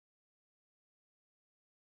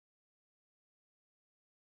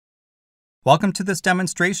Welcome to this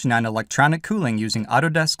demonstration on electronic cooling using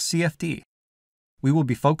Autodesk CFD. We will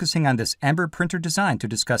be focusing on this Ember printer design to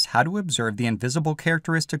discuss how to observe the invisible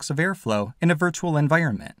characteristics of airflow in a virtual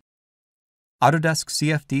environment. Autodesk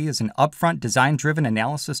CFD is an upfront design-driven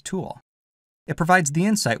analysis tool. It provides the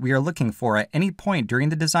insight we are looking for at any point during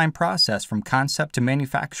the design process from concept to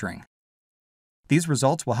manufacturing. These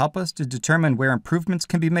results will help us to determine where improvements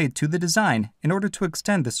can be made to the design in order to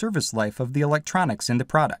extend the service life of the electronics in the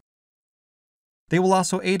product. They will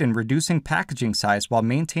also aid in reducing packaging size while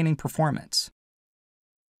maintaining performance.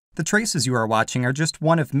 The traces you are watching are just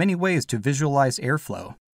one of many ways to visualize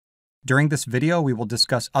airflow. During this video, we will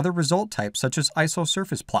discuss other result types such as iso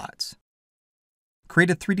surface plots. Create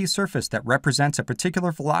a 3D surface that represents a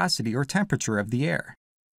particular velocity or temperature of the air.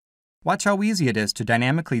 Watch how easy it is to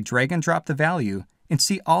dynamically drag and drop the value and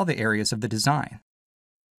see all the areas of the design.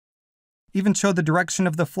 Even show the direction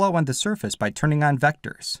of the flow on the surface by turning on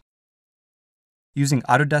vectors. Using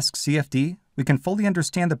Autodesk CFD, we can fully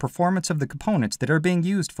understand the performance of the components that are being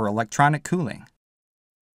used for electronic cooling.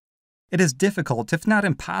 It is difficult, if not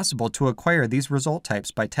impossible, to acquire these result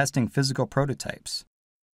types by testing physical prototypes.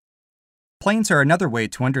 Planes are another way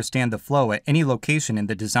to understand the flow at any location in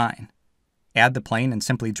the design. Add the plane and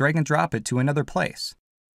simply drag and drop it to another place.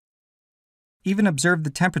 Even observe the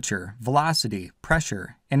temperature, velocity,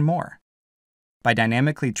 pressure, and more. By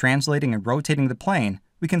dynamically translating and rotating the plane,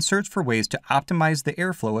 we can search for ways to optimize the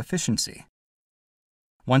airflow efficiency.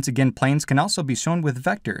 Once again, planes can also be shown with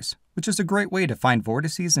vectors, which is a great way to find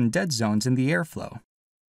vortices and dead zones in the airflow.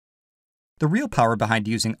 The real power behind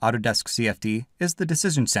using Autodesk CFD is the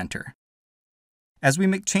decision center. As we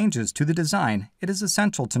make changes to the design, it is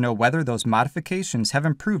essential to know whether those modifications have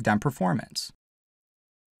improved on performance.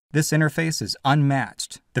 This interface is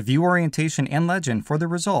unmatched. The view orientation and legend for the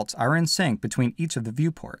results are in sync between each of the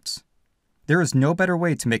viewports. There is no better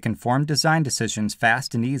way to make informed design decisions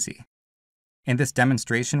fast and easy. In this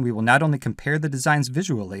demonstration, we will not only compare the designs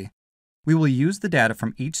visually, we will use the data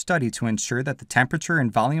from each study to ensure that the temperature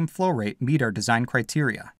and volume flow rate meet our design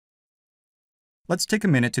criteria. Let's take a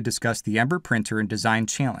minute to discuss the Ember printer and design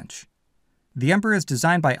challenge. The Ember is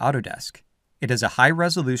designed by Autodesk. It is a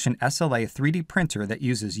high-resolution SLA 3D printer that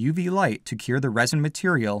uses UV light to cure the resin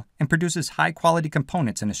material and produces high-quality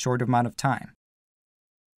components in a short amount of time.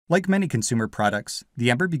 Like many consumer products,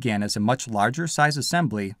 the Ember began as a much larger size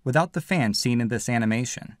assembly without the fan seen in this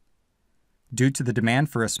animation. Due to the demand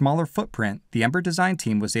for a smaller footprint, the Ember design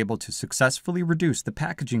team was able to successfully reduce the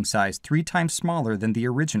packaging size 3 times smaller than the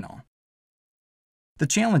original. The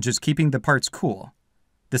challenge is keeping the parts cool.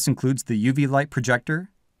 This includes the UV light projector,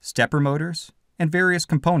 stepper motors, and various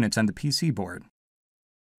components on the PC board.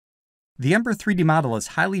 The Ember 3D model is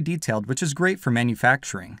highly detailed, which is great for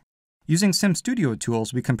manufacturing. Using SimStudio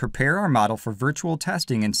tools, we can prepare our model for virtual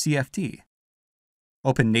testing in CFD.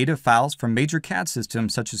 Open native files from major CAD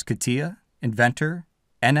systems such as CATIA, Inventor,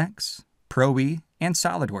 NX, Pro-E, and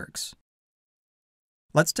SolidWorks.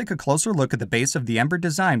 Let's take a closer look at the base of the Ember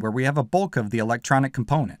design where we have a bulk of the electronic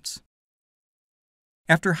components.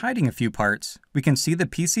 After hiding a few parts, we can see the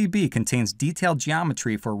PCB contains detailed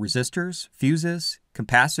geometry for resistors, fuses,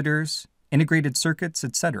 capacitors, integrated circuits,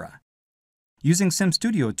 etc. Using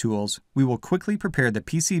SimStudio tools, we will quickly prepare the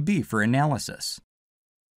PCB for analysis.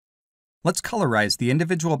 Let's colorize the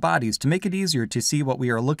individual bodies to make it easier to see what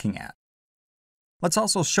we are looking at. Let's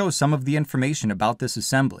also show some of the information about this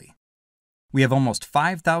assembly. We have almost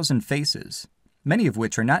 5,000 faces, many of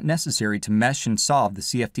which are not necessary to mesh and solve the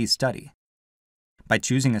CFD study. By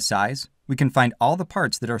choosing a size, we can find all the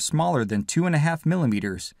parts that are smaller than 2.5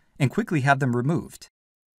 millimeters and quickly have them removed.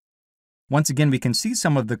 Once again, we can see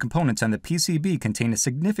some of the components on the PCB contain a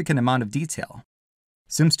significant amount of detail.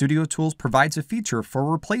 SimStudio Tools provides a feature for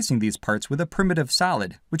replacing these parts with a primitive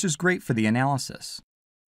solid, which is great for the analysis.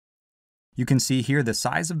 You can see here the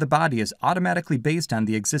size of the body is automatically based on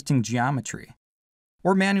the existing geometry,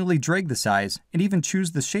 or manually drag the size and even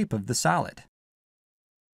choose the shape of the solid.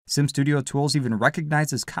 SimStudio Tools even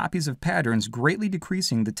recognizes copies of patterns, greatly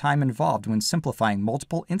decreasing the time involved when simplifying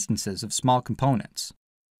multiple instances of small components.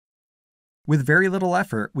 With very little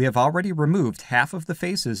effort, we have already removed half of the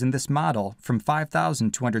faces in this model from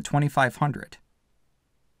 5,000 to under 2,500.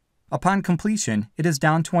 Upon completion, it is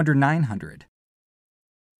down to under 900.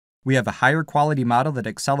 We have a higher quality model that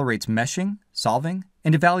accelerates meshing, solving,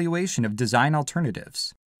 and evaluation of design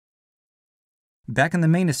alternatives. Back in the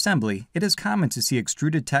main assembly, it is common to see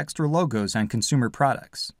extruded text or logos on consumer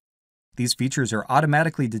products. These features are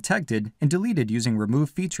automatically detected and deleted using remove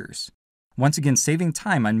features, once again saving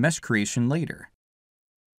time on mesh creation later.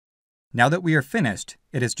 Now that we are finished,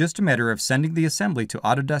 it is just a matter of sending the assembly to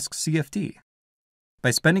Autodesk CFD. By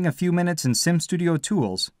spending a few minutes in SimStudio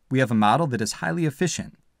Tools, we have a model that is highly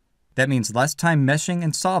efficient. That means less time meshing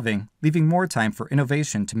and solving, leaving more time for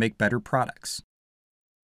innovation to make better products.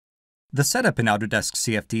 The setup in Autodesk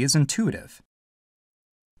CFD is intuitive.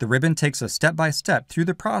 The ribbon takes us step by step through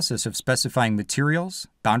the process of specifying materials,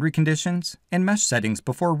 boundary conditions, and mesh settings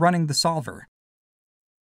before running the solver.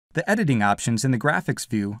 The editing options in the graphics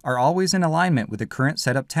view are always in alignment with the current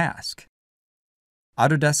setup task.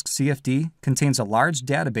 Autodesk CFD contains a large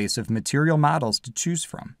database of material models to choose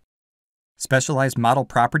from. Specialized model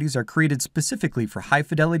properties are created specifically for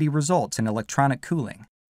high-fidelity results in electronic cooling.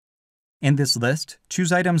 In this list,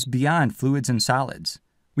 choose items beyond fluids and solids.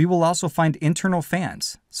 We will also find internal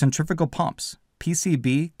fans, centrifugal pumps,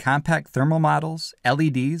 PCB compact thermal models,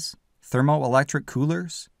 LEDs, thermoelectric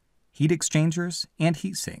coolers, heat exchangers, and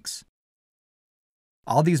heat sinks.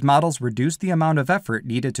 All these models reduce the amount of effort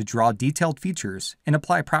needed to draw detailed features and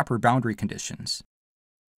apply proper boundary conditions.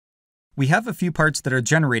 We have a few parts that are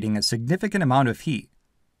generating a significant amount of heat.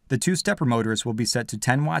 The two stepper motors will be set to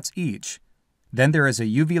 10 watts each. Then there is a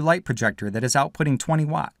UV light projector that is outputting 20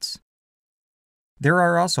 watts. There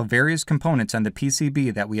are also various components on the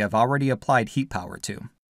PCB that we have already applied heat power to.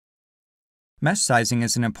 Mesh sizing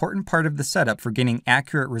is an important part of the setup for getting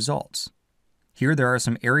accurate results. Here there are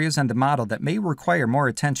some areas on the model that may require more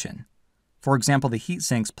attention. For example, the heat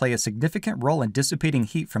sinks play a significant role in dissipating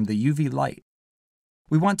heat from the UV light.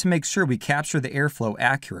 We want to make sure we capture the airflow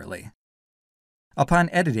accurately. Upon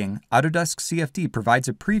editing, Autodesk CFD provides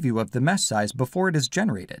a preview of the mesh size before it is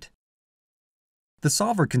generated. The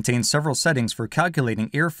solver contains several settings for calculating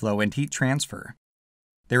airflow and heat transfer.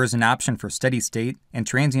 There is an option for steady state and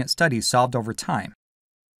transient studies solved over time,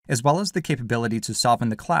 as well as the capability to solve in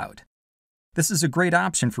the cloud. This is a great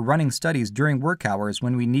option for running studies during work hours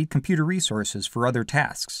when we need computer resources for other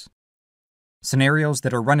tasks. Scenarios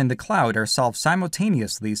that are run in the cloud are solved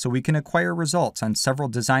simultaneously so we can acquire results on several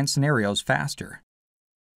design scenarios faster.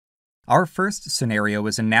 Our first scenario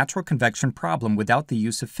is a natural convection problem without the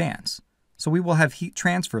use of fans, so we will have heat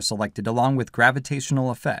transfer selected along with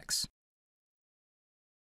gravitational effects.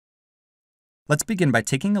 Let's begin by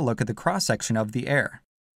taking a look at the cross-section of the air.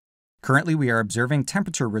 Currently, we are observing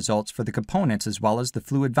temperature results for the components as well as the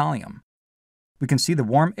fluid volume. We can see the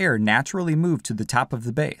warm air naturally move to the top of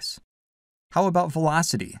the base. How about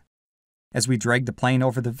velocity? As we drag the plane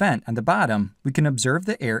over the vent on the bottom, we can observe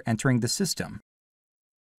the air entering the system.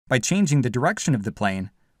 By changing the direction of the plane,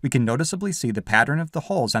 we can noticeably see the pattern of the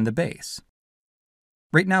holes on the base.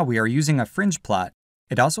 Right now we are using a fringe plot.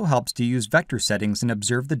 It also helps to use vector settings and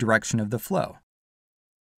observe the direction of the flow.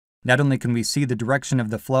 Not only can we see the direction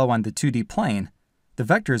of the flow on the 2D plane, the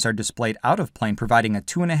vectors are displayed out of plane, providing a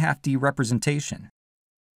 2.5D representation.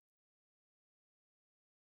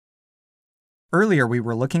 Earlier we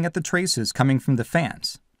were looking at the traces coming from the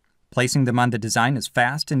fans. Placing them on the design is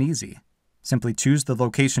fast and easy. Simply choose the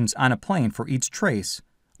locations on a plane for each trace,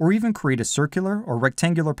 or even create a circular or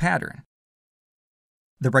rectangular pattern.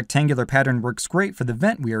 The rectangular pattern works great for the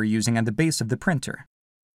vent we are using on the base of the printer.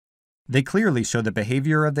 They clearly show the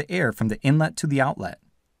behavior of the air from the inlet to the outlet,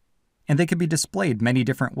 and they can be displayed many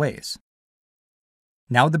different ways.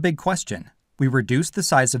 Now the big question: we reduced the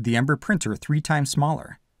size of the Ember printer 3 times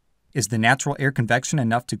smaller. Is the natural air convection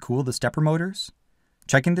enough to cool the stepper motors?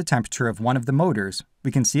 Checking the temperature of one of the motors,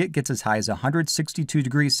 we can see it gets as high as 162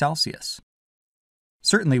 degrees Celsius.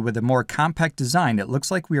 Certainly with a more compact design, it looks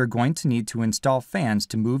like we are going to need to install fans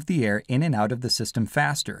to move the air in and out of the system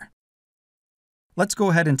faster. Let's go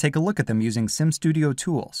ahead and take a look at them using SimStudio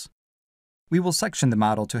Tools. We will section the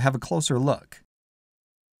model to have a closer look.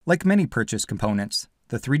 Like many purchased components,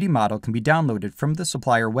 the 3D model can be downloaded from the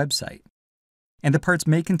supplier website, and the parts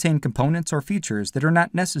may contain components or features that are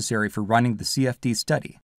not necessary for running the CFD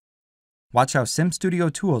study. Watch how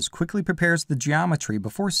SimStudio Tools quickly prepares the geometry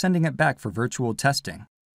before sending it back for virtual testing.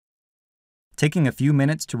 Taking a few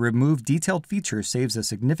minutes to remove detailed features saves a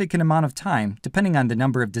significant amount of time depending on the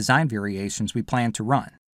number of design variations we plan to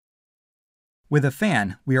run. With a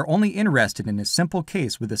fan, we are only interested in a simple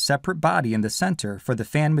case with a separate body in the center for the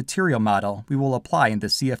fan material model we will apply in the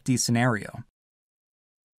CFD scenario.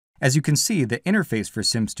 As you can see, the interface for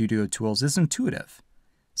SimStudio Tools is intuitive.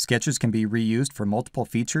 Sketches can be reused for multiple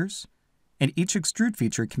features, and each extrude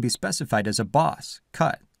feature can be specified as a boss,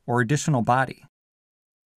 cut, or additional body.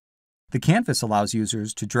 The canvas allows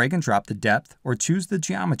users to drag and drop the depth or choose the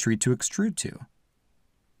geometry to extrude to.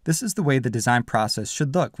 This is the way the design process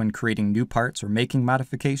should look when creating new parts or making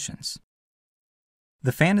modifications.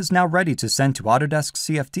 The fan is now ready to send to Autodesk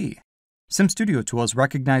CFD. SimStudio Tools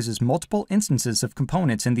recognizes multiple instances of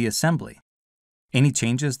components in the assembly. Any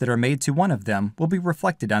changes that are made to one of them will be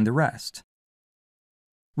reflected on the rest.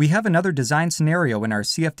 We have another design scenario in our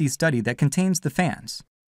CFD study that contains the fans.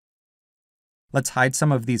 Let's hide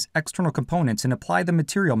some of these external components and apply the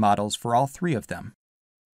material models for all three of them.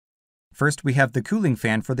 First, we have the cooling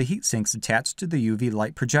fan for the heat sinks attached to the UV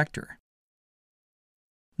light projector.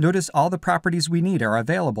 Notice all the properties we need are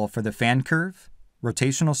available for the fan curve,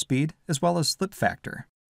 rotational speed, as well as slip factor.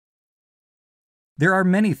 There are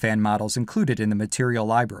many fan models included in the material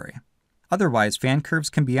library. Otherwise, fan curves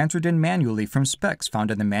can be entered in manually from specs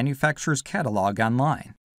found in the manufacturer's catalog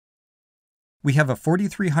online. We have a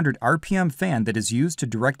 4300 RPM fan that is used to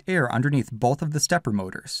direct air underneath both of the stepper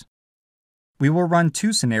motors. We will run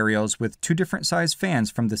two scenarios with two different size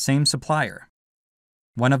fans from the same supplier.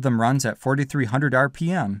 One of them runs at 4300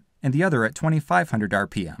 RPM and the other at 2500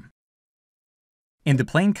 RPM. In the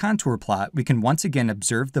plane contour plot, we can once again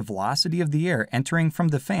observe the velocity of the air entering from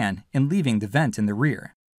the fan and leaving the vent in the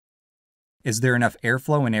rear. Is there enough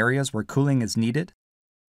airflow in areas where cooling is needed?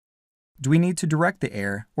 Do we need to direct the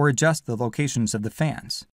air or adjust the locations of the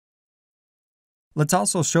fans? Let's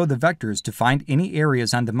also show the vectors to find any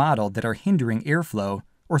areas on the model that are hindering airflow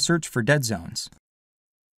or search for dead zones.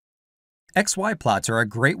 XY plots are a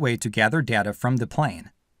great way to gather data from the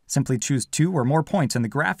plane. Simply choose two or more points in the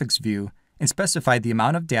graphics view and specify the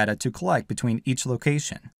amount of data to collect between each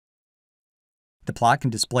location. The plot can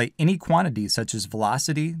display any quantities such as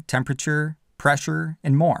velocity, temperature, pressure,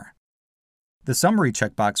 and more. The summary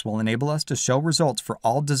checkbox will enable us to show results for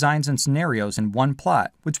all designs and scenarios in one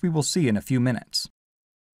plot, which we will see in a few minutes.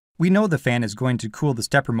 We know the fan is going to cool the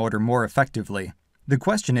stepper motor more effectively. The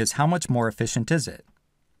question is, how much more efficient is it?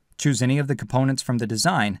 Choose any of the components from the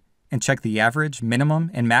design and check the average, minimum,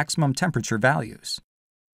 and maximum temperature values.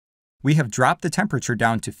 We have dropped the temperature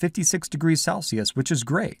down to 56 degrees Celsius, which is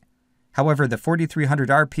great. However, the 4300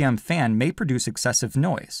 RPM fan may produce excessive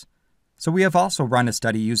noise. So we have also run a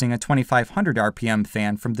study using a 2500 RPM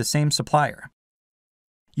fan from the same supplier.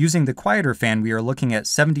 Using the quieter fan, we are looking at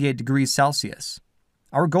 78 degrees Celsius.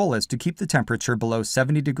 Our goal is to keep the temperature below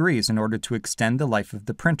 70 degrees in order to extend the life of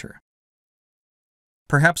the printer.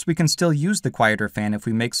 Perhaps we can still use the quieter fan if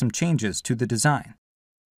we make some changes to the design.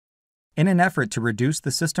 In an effort to reduce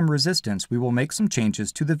the system resistance, we will make some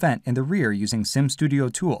changes to the vent in the rear using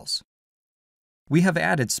SimStudio tools. We have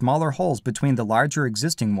added smaller holes between the larger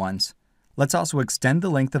existing ones. Let's also extend the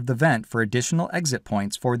length of the vent for additional exit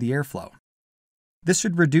points for the airflow. This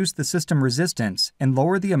should reduce the system resistance and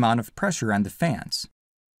lower the amount of pressure on the fans.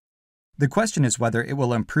 The question is whether it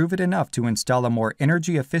will improve it enough to install a more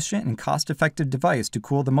energy-efficient and cost-effective device to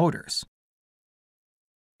cool the motors.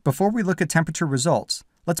 Before we look at temperature results,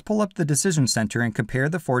 let's pull up the Decision Center and compare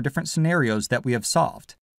the 4 different scenarios that we have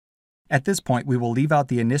solved. At this point, we will leave out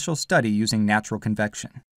the initial study using natural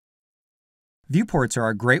convection. Viewports are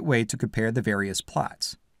a great way to compare the various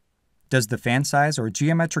plots. Does the fan size or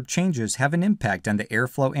geometric changes have an impact on the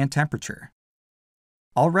airflow and temperature?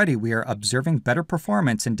 Already, we are observing better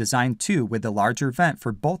performance in Design 2 with the larger vent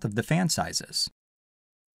for both of the fan sizes.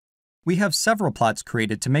 We have several plots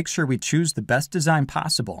created to make sure we choose the best design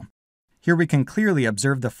possible. Here we can clearly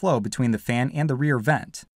observe the flow between the fan and the rear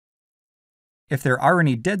vent. If there are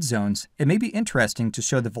any dead zones, it may be interesting to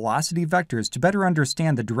show the velocity vectors to better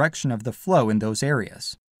understand the direction of the flow in those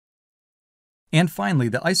areas. And finally,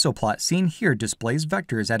 the isoplot seen here displays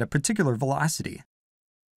vectors at a particular velocity.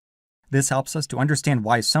 This helps us to understand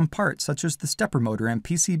why some parts, such as the stepper motor and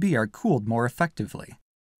PCB, are cooled more effectively.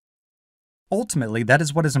 Ultimately, that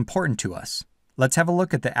is what is important to us. Let's have a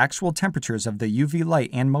look at the actual temperatures of the UV light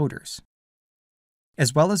and motors,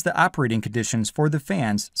 as well as the operating conditions for the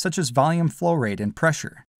fans, such as volume flow rate and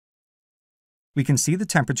pressure. We can see the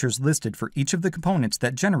temperatures listed for each of the components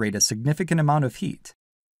that generate a significant amount of heat,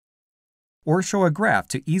 or show a graph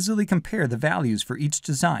to easily compare the values for each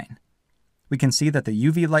design. We can see that the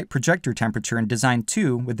UV light projector temperature in Design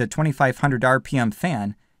 2 with the 2500 RPM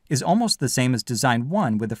fan is almost the same as Design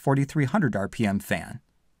 1 with the 4300 RPM fan.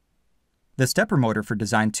 The stepper motor for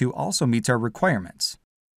Design 2 also meets our requirements.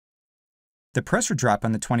 The pressure drop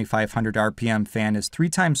on the 2500 RPM fan is 3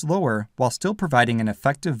 times lower while still providing an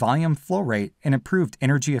effective volume flow rate and improved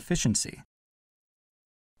energy efficiency.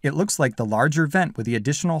 It looks like the larger vent with the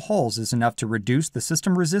additional holes is enough to reduce the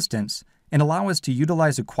system resistance and allow us to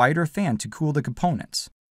utilize a quieter fan to cool the components.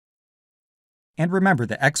 And remember,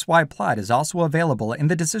 the XY plot is also available in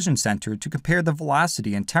the Decision Center to compare the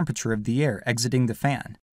velocity and temperature of the air exiting the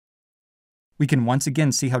fan. We can once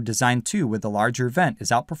again see how Design 2 with the larger vent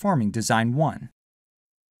is outperforming Design 1.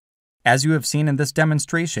 As you have seen in this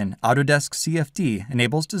demonstration, Autodesk CFD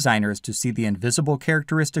enables designers to see the invisible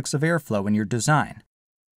characteristics of airflow in your design.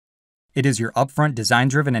 It is your upfront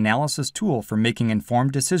design-driven analysis tool for making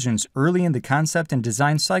informed decisions early in the concept and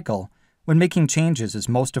design cycle when making changes is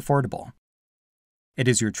most affordable. It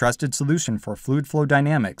is your trusted solution for fluid flow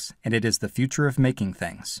dynamics, and it is the future of making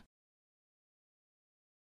things.